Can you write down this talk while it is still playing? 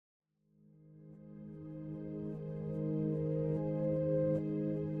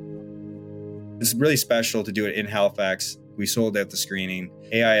It's really special to do it in Halifax. We sold out the screening.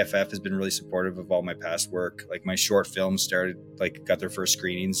 AIFF has been really supportive of all my past work. Like my short films got their first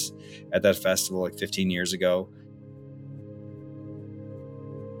screenings at that festival like 15 years ago.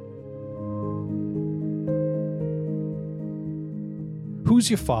 Who's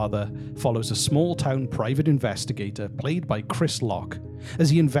Your Father follows a small-town private investigator played by Chris Locke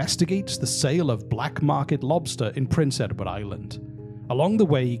as he investigates the sale of black market lobster in Prince Edward Island. Along the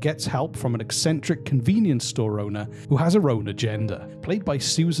way, he gets help from an eccentric convenience store owner who has her own agenda, played by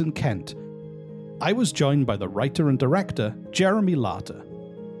Susan Kent. I was joined by the writer and director, Jeremy Larter.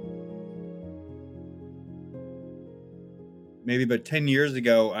 Maybe about 10 years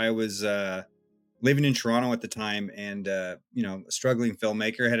ago, I was living in Toronto at the time and, a struggling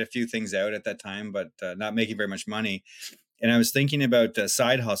filmmaker. Had a few things out at that time, but not making very much money. And I was thinking about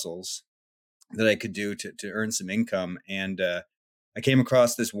side hustles that I could do to earn some income. And I came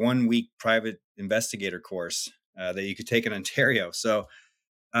across this 1-week private investigator course that you could take in Ontario. So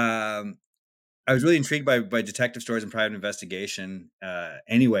I was really intrigued by detective stories and private investigation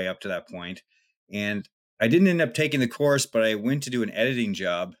anyway, up to that point. And I didn't end up taking the course, but I went to do an editing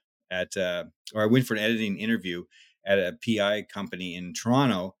job I went for an editing interview at a PI company in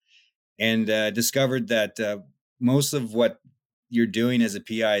Toronto, and discovered that most of what you're doing as a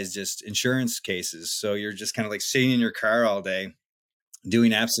PI is just insurance cases. So you're just kind of like sitting in your car all day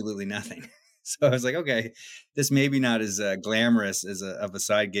doing absolutely nothing. So I was like, okay, this may be not as glamorous of a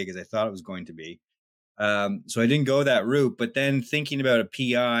side gig as I thought it was going to be. So I didn't go that route, but then thinking about a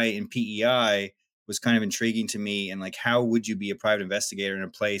PI and PEI was kind of intriguing to me. And like, how would you be a private investigator in a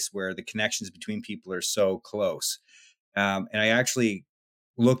place where the connections between people are so close? And I actually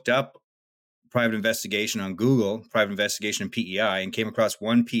looked up private investigation on Google, private investigation and PEI, and came across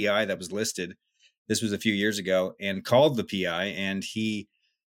one PI that was listed. This was a few years ago, and called the PI, and he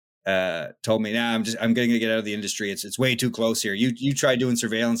told me, "Nah, I'm going to get out of the industry. It's way too close here. You try doing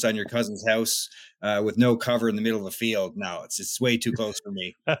surveillance on your cousin's house with no cover in the middle of a field. No, it's way too close for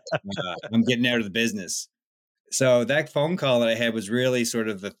me. I'm getting out of the business." So that phone call that I had was really sort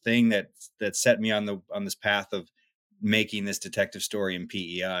of the thing that set me on this path of making this detective story in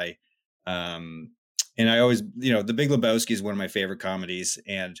PEI. And I always, The Big Lebowski is one of my favorite comedies,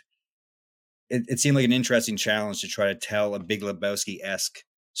 and it seemed like an interesting challenge to try to tell a Big Lebowski-esque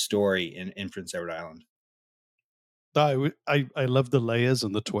story in Prince Edward Island. I love the layers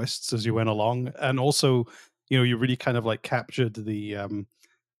and the twists as you went along, and also, you really kind of like captured the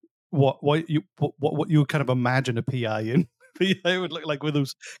what you kind of imagine a PI in PI would look like with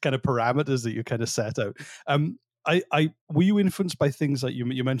those kind of parameters that you kind of set out. I were you influenced by things like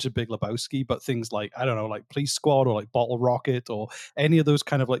you mentioned Big Lebowski, but things like, I don't know, like Police Squad or like Bottle Rocket or any of those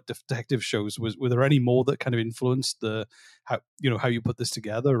kind of like detective shows? Were there any more that kind of influenced how you put this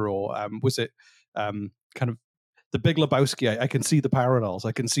together, or was it kind of the Big Lebowski? I can see the parallels.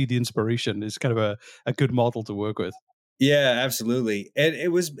 I can see the inspiration. Is kind of a good model to work with. Yeah, absolutely. And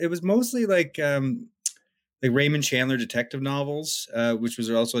it was mostly like Raymond Chandler detective novels, which was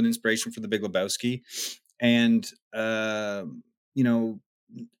also an inspiration for The Big Lebowski, and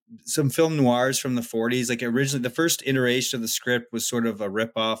some film noirs from the 40s. Like originally, the first iteration of the script was sort of a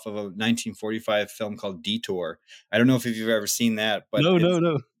ripoff of a 1945 film called Detour. I don't know if you've ever seen that, but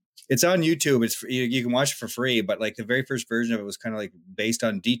No. It's on YouTube. You can watch it for free, but like the very first version of it was kind of like based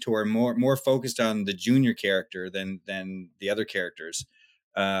on Detour, more focused on the junior character than the other characters.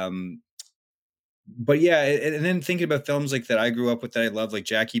 But yeah, and then thinking about films like that I grew up with that I love, like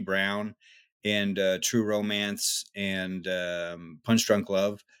Jackie Brown and True Romance and Punch Drunk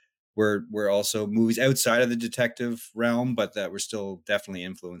Love, were also movies outside of the detective realm, but that were still definitely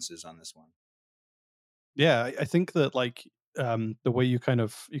influences on this one. Yeah, I think that like the way you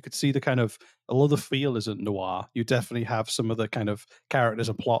could see the kind of a lot of the feel isn't noir. You definitely have some of the kind of characters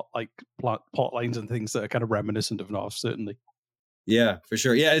and plot lines and things that are kind of reminiscent of noir, certainly. Yeah, for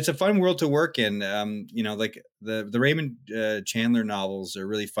sure. Yeah, it's a fun world to work in. Like the Raymond Chandler novels are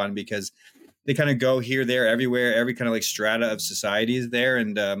really fun because they kind of go here, there, everywhere. Every kind of like strata of society is there.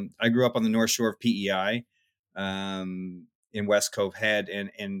 And I grew up on the North Shore of PEI in West Cove Head,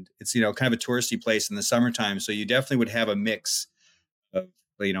 and it's kind of a touristy place in the summertime. So you definitely would have a mix of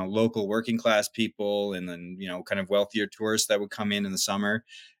local working class people, and then kind of wealthier tourists that would come in the summer.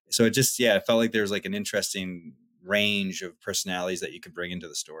 So it felt like there was like an interesting range of personalities that you could bring into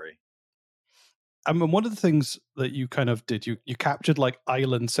the story. And one of the things that you kind of did, you captured like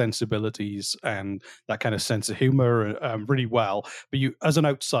island sensibilities and that kind of sense of humor really well. But you, as an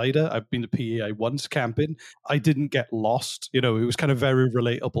outsider, I've been to PEI once camping. I didn't get lost. It was kind of very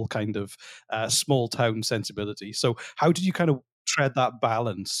relatable, kind of small town sensibility. So how did you kind of tread that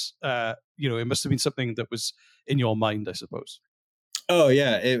balance? It must have been something that was in your mind, I suppose. Oh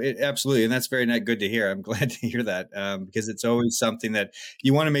yeah, absolutely, and that's very not good to hear. I'm glad to hear that because it's always something that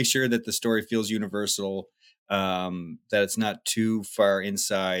you want to make sure that the story feels universal, that it's not too far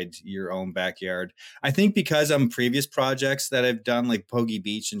inside your own backyard. I think because on previous projects that I've done, like Poggy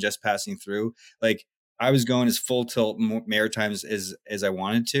Beach and Just Passing Through, like I was going as full tilt Maritimes as I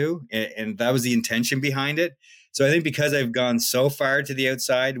wanted to, and that was the intention behind it. So I think because I've gone so far to the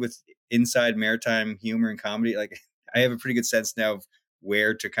outside with inside maritime humor and comedy, like I have a pretty good sense now of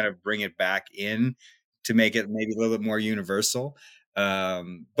where to kind of bring it back in to make it maybe a little bit more universal.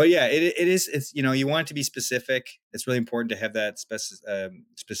 But yeah, it is. It's you want it to be specific. It's really important to have that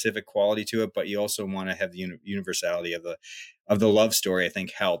specific quality to it, but you also want to have the universality of the love story. I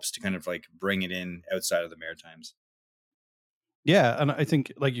think helps to kind of like bring it in outside of the Maritimes. Yeah, and I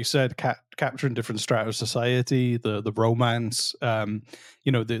think, like you said, capturing different strata of society, the romance.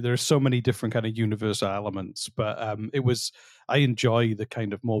 There's so many different kind of universal elements. But it was I enjoy the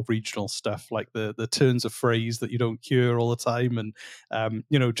kind of more regional stuff, like the turns of phrase that you don't hear all the time, and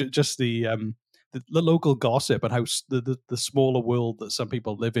just the local gossip and how the smaller world that some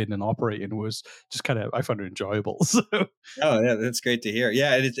people live in and operate in was just kind of I found it enjoyable. So Oh yeah, that's great to hear.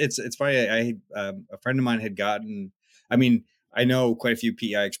 Yeah, and it's funny. A friend of mine had gotten. I mean, I know quite a few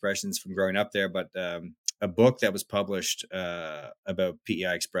PEI expressions from growing up there, but a book that was published about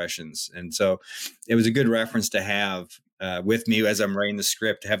PEI expressions, and so it was a good reference to have with me as I'm writing the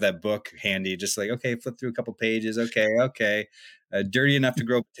script. To have that book handy, just like okay, flip through a couple pages. Okay, okay, dirty enough to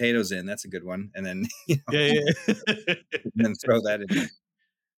grow potatoes in. That's a good one. And then yeah, yeah. and then throw that in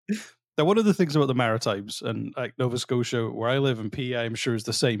there. Now, one of the things about the Maritimes and like Nova Scotia, where I live, and PEI, I'm sure is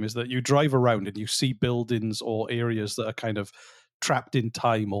the same, is that you drive around and you see buildings or areas that are kind of trapped in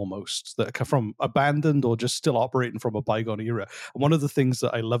time almost, that are from abandoned or just still operating from a bygone era. And one of the things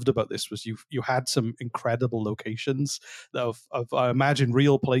that I loved about this was you had some incredible locations of I imagine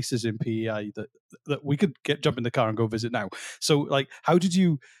real places in PEI that we could get jump in the car and go visit now. So, like, how did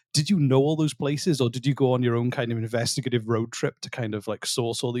you know all those places, or did you go on your own kind of investigative road trip to kind of like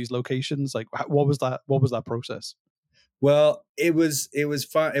source all these locations? Like, what was that? What was that process? Well, it was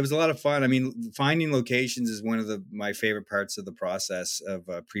fun. It was a lot of fun. I mean, finding locations is one of my favorite parts of the process of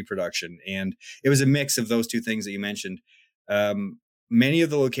pre-production, and it was a mix of those two things that you mentioned. Many of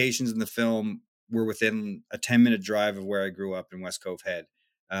the locations in the film were within a 10-minute drive of where I grew up in West Cove Head.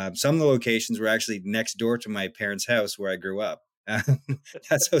 Some of the locations were actually next door to my parents' house where I grew up.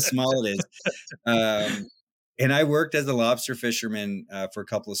 That's how small it is. Um, and I worked as a lobster fisherman for a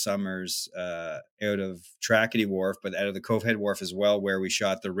couple of summers out of Trackety Wharf, but out of the Cove Head Wharf as well, where we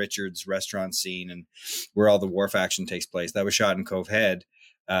shot the Richards restaurant scene and where all the wharf action takes place. That was shot in Cove Head,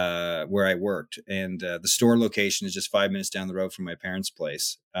 where I worked, and the store location is just 5 minutes down the road from my parents'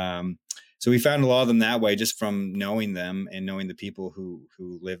 place. So we found a lot of them that way, just from knowing them and knowing the people who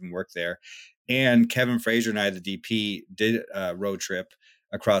live and work there. And Kevin Fraser and I, the DP, did a road trip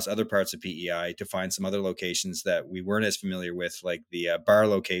across other parts of PEI to find some other locations that we weren't as familiar with, like the bar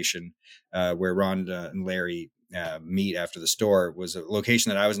location where Rhonda and Larry meet after the store was a location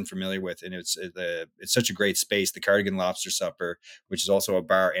that I wasn't familiar with, and it's such a great space. The Cardigan Lobster Supper, which is also a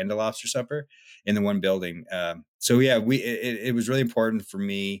bar and a lobster supper in the one building. So yeah, it was really important for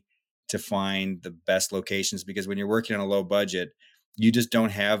me to find the best locations because when you're working on a low budget, you just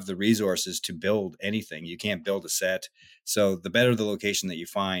don't have the resources to build anything. You can't build a set. So the better the location that you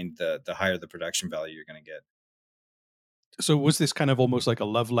find, the higher the production value you're going to get. So was this kind of almost like a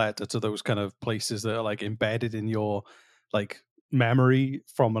love letter to those kind of places that are like embedded in your like memory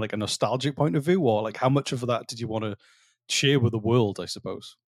from like a nostalgic point of view, or like how much of that did you want to share with the world? I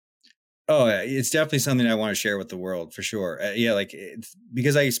suppose. Oh, yeah, it's definitely something I want to share with the world for sure. Yeah, like it's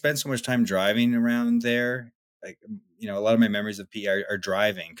because I spent so much time driving around there. Like a lot of my memories of P are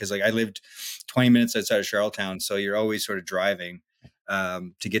driving because like I lived 20 minutes outside of Charlottetown, so you're always sort of driving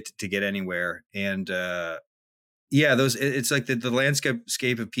to get anywhere. And yeah, it's like the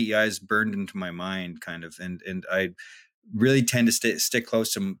landscape of PEI is burned into my mind, kind of, and I really tend to stick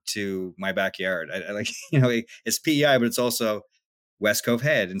close to my backyard. I like it's PEI, but it's also West Cove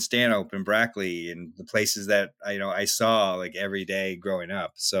Head and Stanhope and Brackley and the places that I saw like every day growing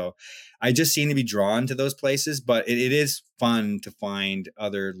up. So I just seem to be drawn to those places, but it is fun to find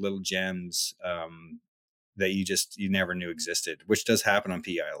other little gems that you never knew existed, which does happen on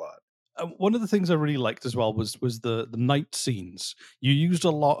PEI a lot. One of the things I really liked as well was the night scenes. You used a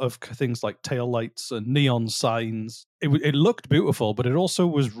lot of things like tail lights and neon signs. It looked beautiful, but it also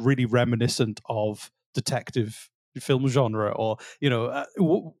was really reminiscent of detective film genre. Or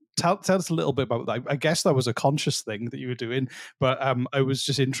tell us a little bit about that. I guess that was a conscious thing that you were doing, but I was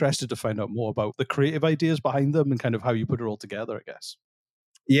just interested to find out more about the creative ideas behind them and kind of how you put it all together, I guess.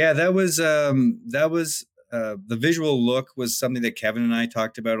 Yeah, that was the visual look was something that Kevin and I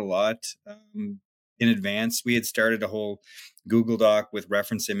talked about a lot in advance. We had started a whole Google Doc with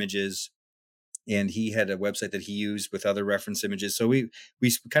reference images, and he had a website that he used with other reference images. So we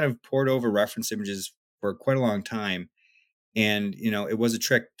kind of poured over reference images for quite a long time, and it was a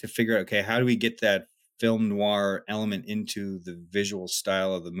trick to figure out, okay, how do we get that film noir element into the visual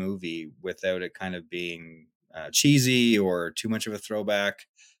style of the movie without it kind of being cheesy or too much of a throwback.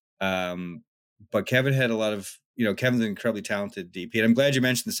 um, but Kevin had a lot of, Kevin's an incredibly talented DP. And I'm glad you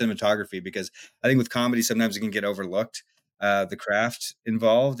mentioned the cinematography, because I think with comedy, sometimes it can get overlooked, the craft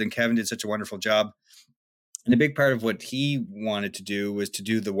involved. And Kevin did such a wonderful job. And a big part of what he wanted to do was to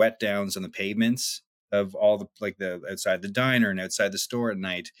do the wet downs on the pavements of all the, like, the outside the diner and outside the store at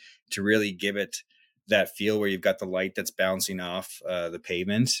night, to really give it that feel where you've got the light that's bouncing off the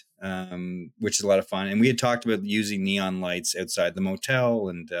pavement, which is a lot of fun. And we had talked about using neon lights outside the motel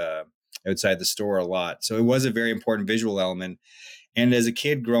and outside the store a lot. So it was a very important visual element. And as a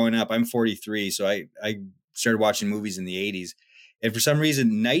kid growing up, I'm 43, so I started watching movies in the 80s. And for some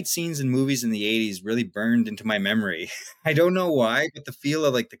reason, night scenes in movies in the 80s really burned into my memory. I don't know why, but the feel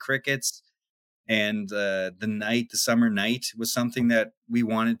of, like, the crickets and the night, the summer night, was something that we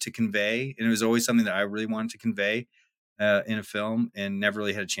wanted to convey. And it was always something that I really wanted to convey in a film, and never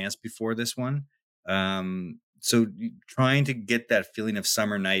really had a chance before this one. So trying to get that feeling of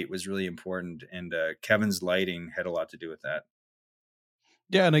summer night was really important. And Kevin's lighting had a lot to do with that.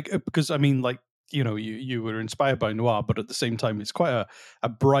 Yeah, and because I mean, like, you were inspired by noir, but at the same time, it's quite a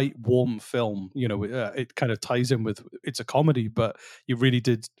bright, warm film. It kind of ties in with it's a comedy, but you really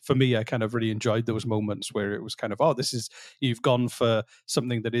did. For me, I kind of really enjoyed those moments where it was kind of, oh, this is you've gone for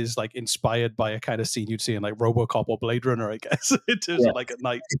something that is like inspired by a kind of scene you'd see in like RoboCop or Blade Runner, I guess, in terms of like at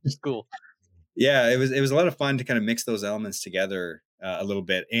night. It's cool. Yeah, it was a lot of fun to kind of mix those elements together a little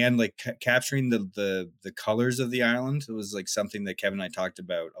bit, and like capturing the colors of the island. It was like something that Kevin and I talked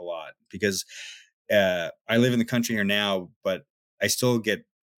about a lot, because I live in the country here now, but I still get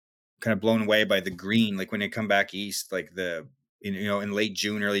kind of blown away by the green. Like when I come back east, like in late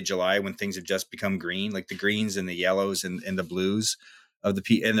June, early July, when things have just become green, like the greens and the yellows and the blues of the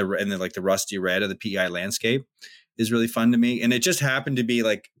P and the like the rusty red of the PEI landscape is really fun to me. And it just happened to be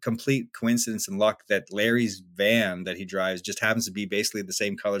like complete coincidence and luck that Larry's van that he drives just happens to be basically the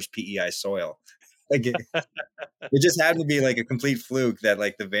same color as PEI soil. Like it just happened to be like a complete fluke that,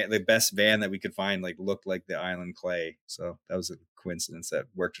 like, the best van that we could find, like, looked like the island clay. So that was a coincidence that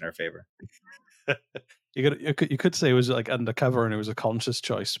worked in our favor. You could say it was like undercover and it was a conscious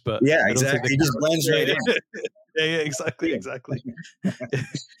choice, but Yeah, I don't think the exactly. He just camera. blends right Yeah, in. yeah, yeah, yeah, exactly, Brilliant. exactly.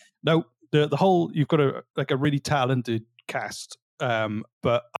 Now, the whole you've got a really talented cast,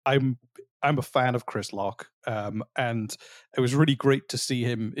 but I'm a fan of Chris Lock, and it was really great to see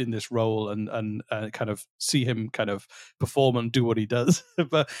him in this role and kind of see him kind of perform and do what he does.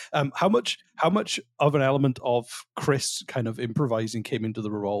 But how much of an element of Chris kind of improvising came into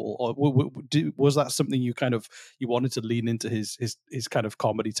the role, or was that something you wanted to lean into his kind of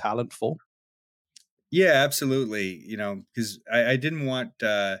comedy talent for? Yeah, absolutely. Because I didn't want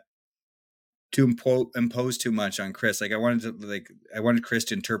to impose too much on Chris. Like I wanted Chris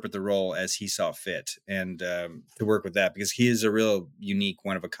to interpret the role as he saw fit, and to work with that, because he is a real unique,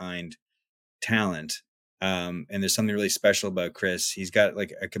 one of a kind talent. And there's something really special about Chris. He's got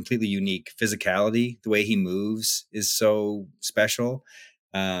like a completely unique physicality. The way he moves is so special.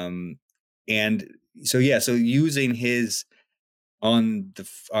 Um, and so yeah, so using his on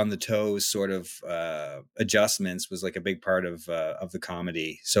the toes sort of adjustments was like a big part of the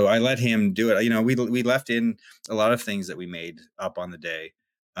comedy. So I let him do it. We left in a lot of things that we made up on the day.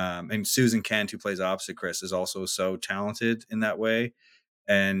 And Susan Kent, who plays opposite Chris, is also so talented in that way.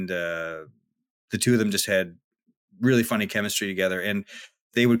 And the two of them just had really funny chemistry together. And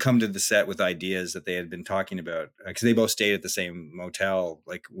they would come to the set with ideas that they had been talking about, because they both stayed at the same motel,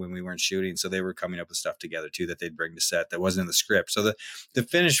 like when we weren't shooting. So they were coming up with stuff together too that they'd bring to set that wasn't in the script. So the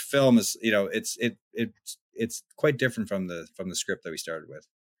finished film is, it's quite different from the script that we started with.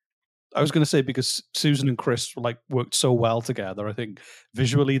 I was going to say because Susan and Chris like worked so well together. I think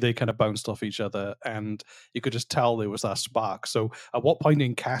visually they kind of bounced off each other, and you could just tell there was that spark. So, at what point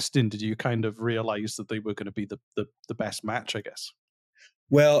in casting did you kind of realize that they were going to be the best match? I guess.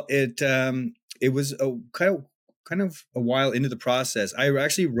 Well, it was a kind of a while into the process. I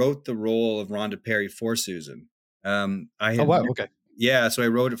actually wrote the role of Rhonda Perry for Susan. I Oh had wow. Okay. Yeah, so I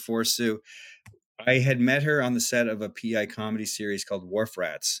wrote it for Sue. I had met her on the set of a PI comedy series called Wharf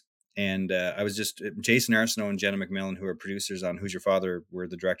Rats, and I was just Jason Arsenault and Jenna McMillan, who are producers on Who's Your Father, were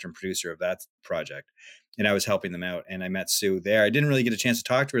the director and producer of that project, and I was helping them out. And I met Sue there. I didn't really get a chance to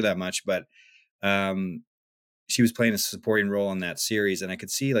talk to her that much, but um, she was playing a supporting role in that series, and I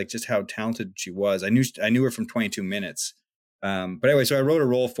could see like just how talented she was. I knew her from 22 Minutes, but anyway, so I wrote a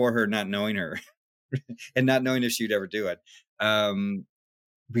role for her, not knowing her and not knowing if she'd ever do it. Um,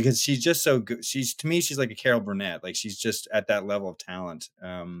 because she's just so good. She's to me, she's like a Carol Burnett. Like she's just at that level of talent.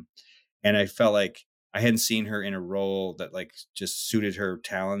 And I felt like I hadn't seen her in a role that like just suited her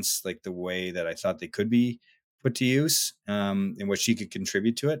talents like the way that I thought they could be put to use, and what she could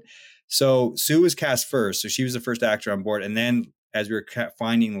contribute to it. So Sue was cast first, so she was the first actor on board, and then as we were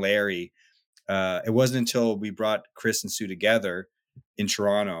finding Larry, it wasn't until we brought Chris and Sue together in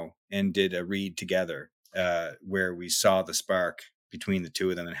Toronto and did a read together, where we saw the spark between the two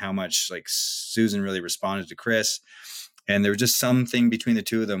of them and how much like Susan really responded to Chris. And there was just something between the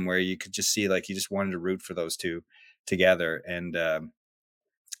two of them where you could just see like you just wanted to root for those two together. And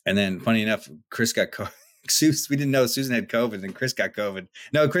then, funny enough, Chris got COVID. We didn't know Susan had COVID, and Chris got COVID.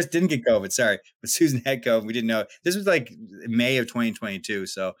 No, Chris didn't get COVID. Sorry, but Susan had COVID. We didn't know. This was like May of 2022.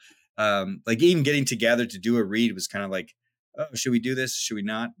 So, like even getting together to do a read was kind of like, oh, should we do this? Should we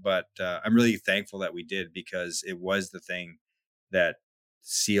not? But I'm really thankful that we did, because it was the thing that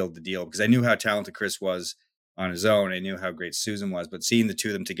sealed the deal. Because I knew how talented Chris was on his own. I knew how great Susan was, but seeing the two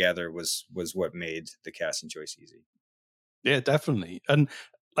of them together was what made the casting choice easy. Yeah, definitely. And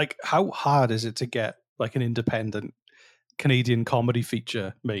like, how hard is it to get like an independent Canadian comedy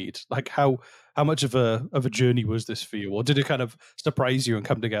feature made? Like, how much of a journey was this for you, or did it kind of surprise you and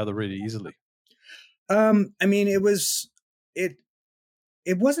come together really easily? I mean, it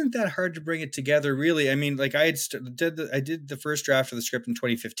it wasn't that hard to bring it together, really. I mean, like I did the first draft of the script in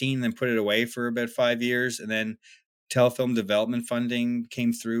 2015, then put it away for about 5 years, and then telefilm development funding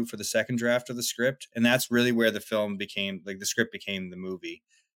came through for the second draft of the script, and that's really where the film became like the script became the movie.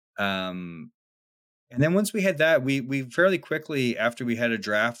 Um, and then once we had that, we fairly quickly, after we had a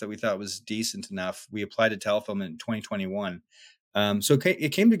draft that we thought was decent enough, we applied to telefilm in 2021. So it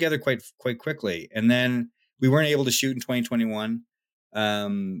came together quite quickly, and then we weren't able to shoot in 2021,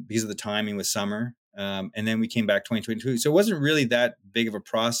 because of the timing with summer. And then we came back 2022. So it wasn't really that big of a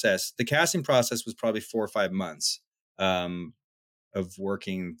process. The casting process was probably 4 or 5 months, um, of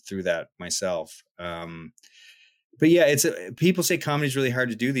working through that myself. But yeah, people say comedy is really hard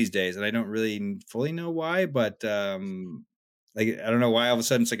to do these days, and I don't really fully know why. But like I don't know why all of a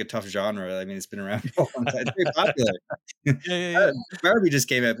sudden it's like a tough genre. I mean, it's been around for a long time. It's very popular. Yeah, yeah, yeah. Barbie just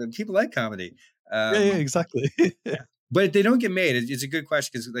came out, but people like comedy. Yeah, yeah, Um, exactly. but they don't get made. It's a good question,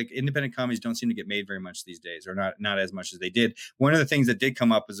 because like independent comedies don't seem to get made very much these days, or not as much as they did. One of the things that did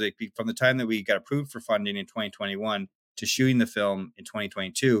come up was like from the time that we got approved for funding in 2021 to shooting the film in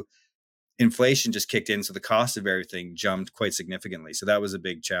 2022, inflation just kicked in, so the cost of everything jumped quite significantly. So that was a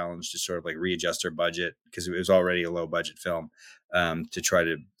big challenge to sort of like readjust our budget, because it was already a low budget film, to try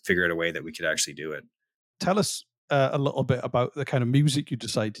to figure out a way that we could actually do it. Tell us a little bit about the kind of music you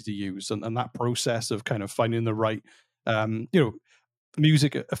decided to use, and that process of kind of finding the right, you know,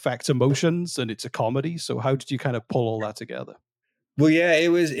 music affects emotions and it's a comedy. So how did you kind of pull all that together? Well, yeah, it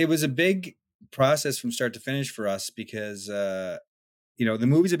was a big process from start to finish for us, because the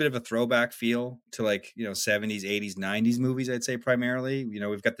movie's a bit of a throwback feel to like, 70s, 80s, 90s movies, I'd say primarily.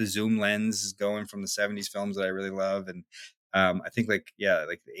 We've got the zoom lens going from the 70s films that I really love. And I think like, yeah,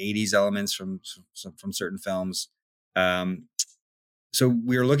 like the 80s elements from certain films. Um, so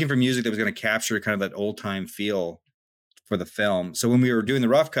we were looking for music that was going to capture kind of that old time feel for the film. So when we were doing the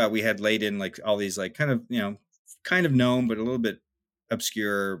rough cut, we had laid in like all these like kind of known but a little bit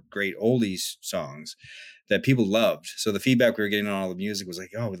obscure great oldies songs that people loved. So the feedback we were getting on all the music was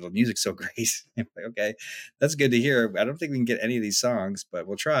like, "Oh, the music's so great." I'm like, okay, that's good to hear. I don't think we can get any of these songs, but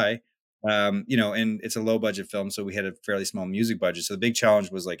we'll try. And it's a low budget film, so we had a fairly small music budget. So the big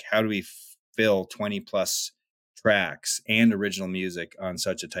challenge was like, how do we fill 20 plus tracks and original music on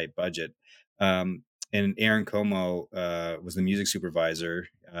such a tight budget? And Aaron Como was the music supervisor.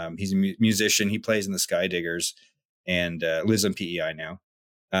 He's a musician. He plays in the Skydiggers and lives on PEI now.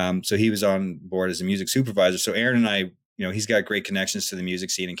 So he was on board as a music supervisor. So Aaron and I, he's got great connections to the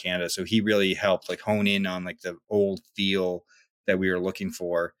music scene in Canada. So he really helped like hone in on like the old feel that we were looking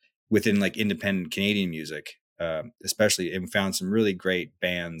for within like independent Canadian music, especially, and found some really great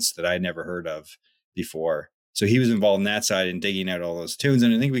bands that I'd never heard of before. So he was involved in that side and digging out all those tunes.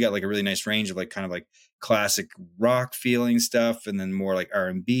 And I think we got like a really nice range of like kind of like classic rock feeling stuff, and then more like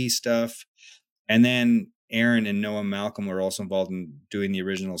R&B stuff. And then Aaron and Noah Malcolm were also involved in doing the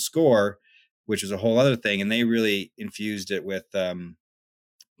original score, which was a whole other thing. And they really infused it with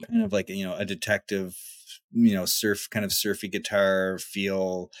kind of like, a detective, kind of surfy guitar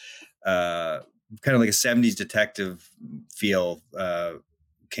feel, uh, kind of like a 70s detective feel,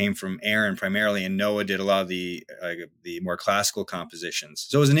 came from Aaron primarily, and Noah did a lot of the more classical compositions.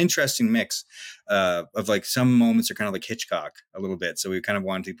 So it was an interesting mix, of like some moments are kind of like Hitchcock a little bit. So we kind of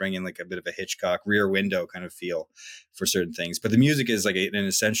wanted to bring in like a bit of a Hitchcock Rear Window kind of feel for certain things. But the music is like an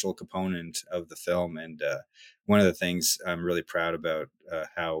essential component of the film, and one of the things I'm really proud about,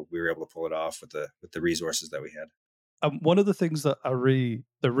 how we were able to pull it off with the resources that we had. One of the things that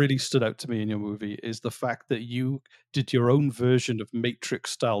really stood out to me in your movie is the fact that you did your own version of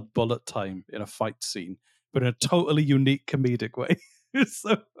Matrix style bullet time in a fight scene, but in a totally unique comedic way.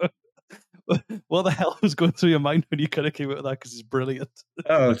 So, what the hell was going through your mind when you kind of came up with that? Because it's brilliant.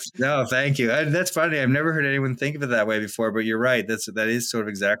 Oh, no, thank you. That's funny. I've never heard anyone think of it that way before, but you're right. That is sort of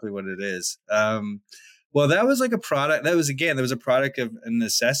exactly what it is. Well, that was like a product. That was a product of a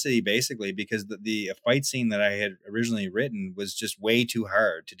necessity, basically, because the fight scene that I had originally written was just way too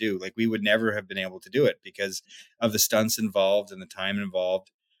hard to do. Like we would never have been able to do it because of the stunts involved and the time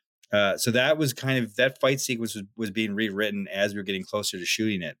involved. So that was kind of that fight sequence was being rewritten as we were getting closer to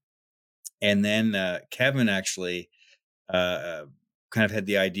shooting it, and then Kevin actually uh, kind of had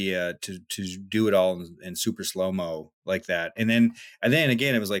the idea to do it all in super slow mo like that, and then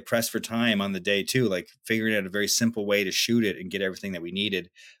again it was like pressed for time on the day too, like figuring out a very simple way to shoot it and get everything that we needed.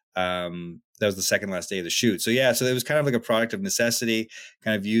 That was the second last day of the shoot. So yeah, so it was kind of like a product of necessity,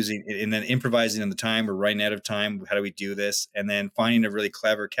 kind of using and then improvising on the time. We're running out of time. How do we do this? And then finding a really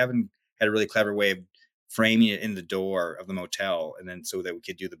clever. Kevin had a really clever way of framing it in the door of the motel, and then so that we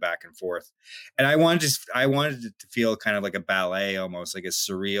could do the back and forth. And I wanted it to feel kind of like a ballet, almost like a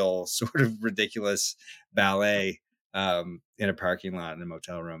surreal, sort of ridiculous ballet, in a parking lot in a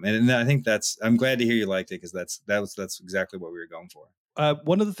motel room. And I think I'm glad to hear you liked it, because that's exactly what we were going for.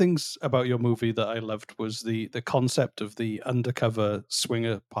 One of the things about your movie that I loved was the concept of the undercover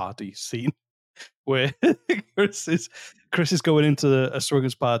swinger party scene where Chris is Chris is going into a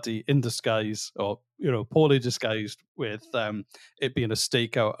swingers party in disguise, or poorly disguised, with it being a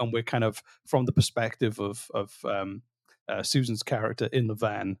stakeout, and we're kind of from the perspective of Susan's character in the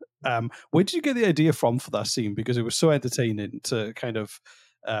van. Where did you get the idea from for that scene? Because it was so entertaining to kind of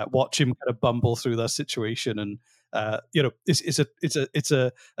watch him kind of bumble through that situation, and it's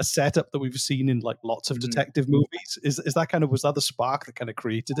a setup that we've seen in like lots of Mhm. detective movies. Is that kind of was that the spark that kind of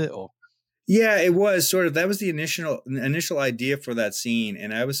created it, or? Yeah, it was sort of that was the initial idea for that scene,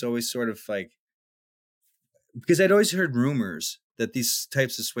 and I was always sort of like, because I'd always heard rumors that these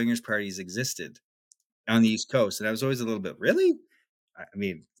types of swingers parties existed on the East Coast, and I was always a little bit, really? I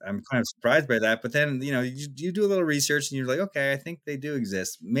mean, I'm kind of surprised by that, but then, you do a little research and you're like, okay, I think they do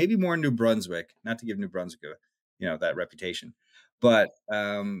exist. Maybe more in New Brunswick, not to give New Brunswick that reputation. But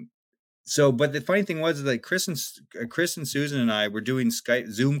but the funny thing was that Chris and Susan and I were doing Skype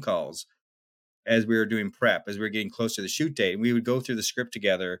Zoom calls as we were doing prep, as we were getting close to the shoot date, and we would go through the script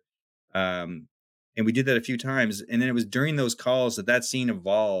together. Um, and we did that a few times, and then it was during those calls that scene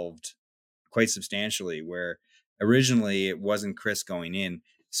evolved quite substantially, where originally it wasn't Chris going in.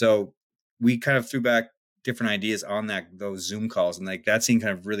 So we kind of threw back different ideas on those Zoom calls, and like that scene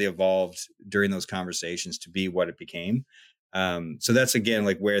kind of really evolved during those conversations to be what it became. So that's again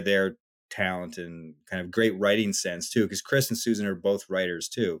like where their talent and kind of great writing sense too, because Chris and Susan are both writers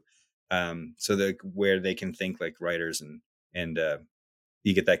too. So that where they can think like writers, and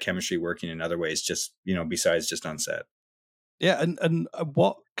you get that chemistry working in other ways, just besides just on set. Yeah, and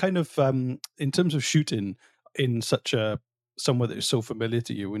what kind of in terms of shooting in such a somewhere that is so familiar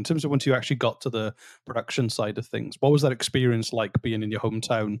to you, in terms of once you actually got to the production side of things, what was that experience like being in your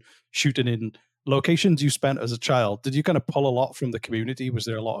hometown, shooting in locations you spent as a child? Did you kind of pull a lot from the community? Was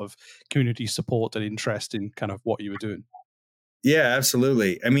there a lot of community support and interest in kind of what you were doing? Yeah,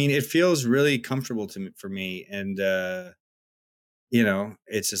 absolutely. I mean, it feels really comfortable for me, and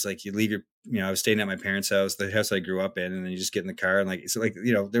it's just like you leave I was staying at my parents' house, the house I grew up in, and then you just get in the car and like it's like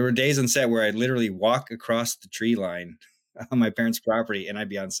there were days on set where I'd literally walk across the tree line on my parents' property and I'd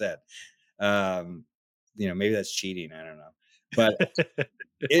be on set. Um, maybe that's cheating, I don't know, but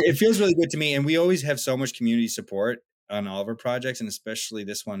it feels really good to me, and we always have so much community support on all of our projects, and especially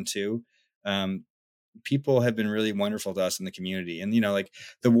this one too. Um, People have been really wonderful to us in the community. And, like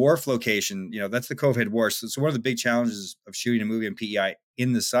the wharf location, that's the Cove Head Wharf. So one of the big challenges of shooting a movie in PEI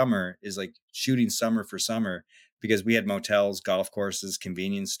in the summer is like shooting summer for summer, because we had motels, golf courses,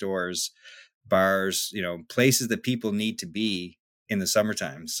 convenience stores, bars, places that people need to be in the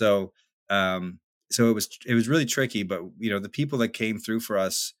summertime. So, um, so it was really tricky, but the people that came through for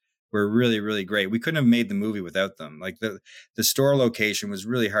us were really, really great. We couldn't have made the movie without them. Like the store location was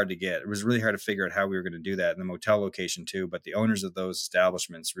really hard to get. It was really hard to figure out how we were going to do that, and the motel location too. But the owners of those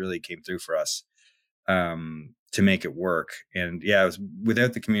establishments really came through for us to make it work. And yeah, it was,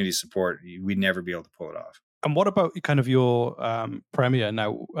 without the community support, we'd never be able to pull it off. And what about kind of your premiere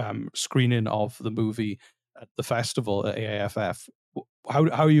now, screening of the movie at the festival at AAFF? How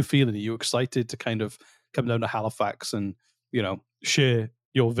are you feeling? Are you excited to kind of come down to Halifax and, share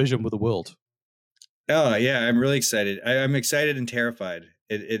your vision with the world? Oh yeah, I'm really excited. I'm excited and terrified.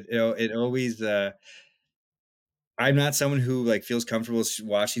 It always. I'm not someone who like feels comfortable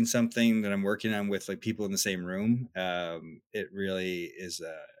watching something that I'm working on with like people in the same room. It really is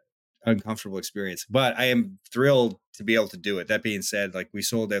a uncomfortable experience, but I am thrilled to be able to do it. That being said, like we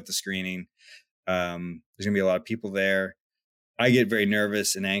sold out the screening. There's gonna be a lot of people there. I get very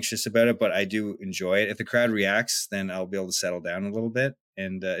nervous and anxious about it, but I do enjoy it. If the crowd reacts, then I'll be able to settle down a little bit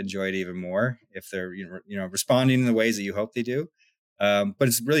and enjoy it even more if they're responding in the ways that you hope they do. But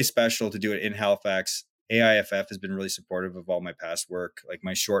it's really special to do it in Halifax. AIFF has been really supportive of all my past work. Like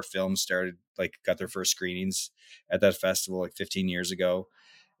my short films got their first screenings at that festival like 15 years ago,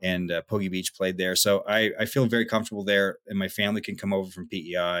 and Poggy Beach played there. So I feel very comfortable there, and my family can come over from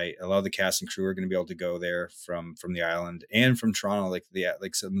PEI. A lot of the cast and crew are going to be able to go there from the island and from Toronto. Like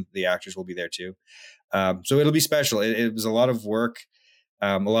some of the actors will be there too. So it'll be special. It was a lot of work.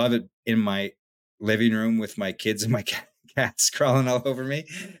 A lot of it in my living room with my kids and my cats crawling all over me,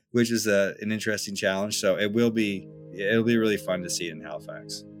 which is an interesting challenge. So it'll be really fun to see it in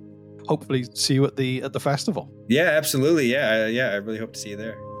Halifax. Hopefully see you at the festival. Yeah, absolutely. Yeah. I really hope to see you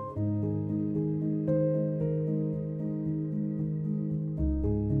there.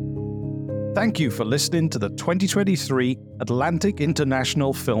 Thank you for listening to the 2023 Atlantic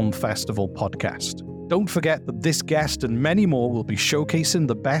International Film Festival podcast. Don't forget that this guest and many more will be showcasing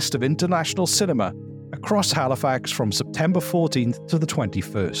the best of international cinema across Halifax from September 14th to the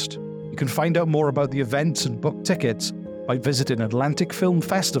 21st. You can find out more about the events and book tickets by visiting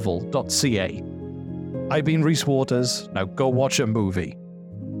atlanticfilmfestival.ca. I've been Rhys Waters. Now go watch a movie.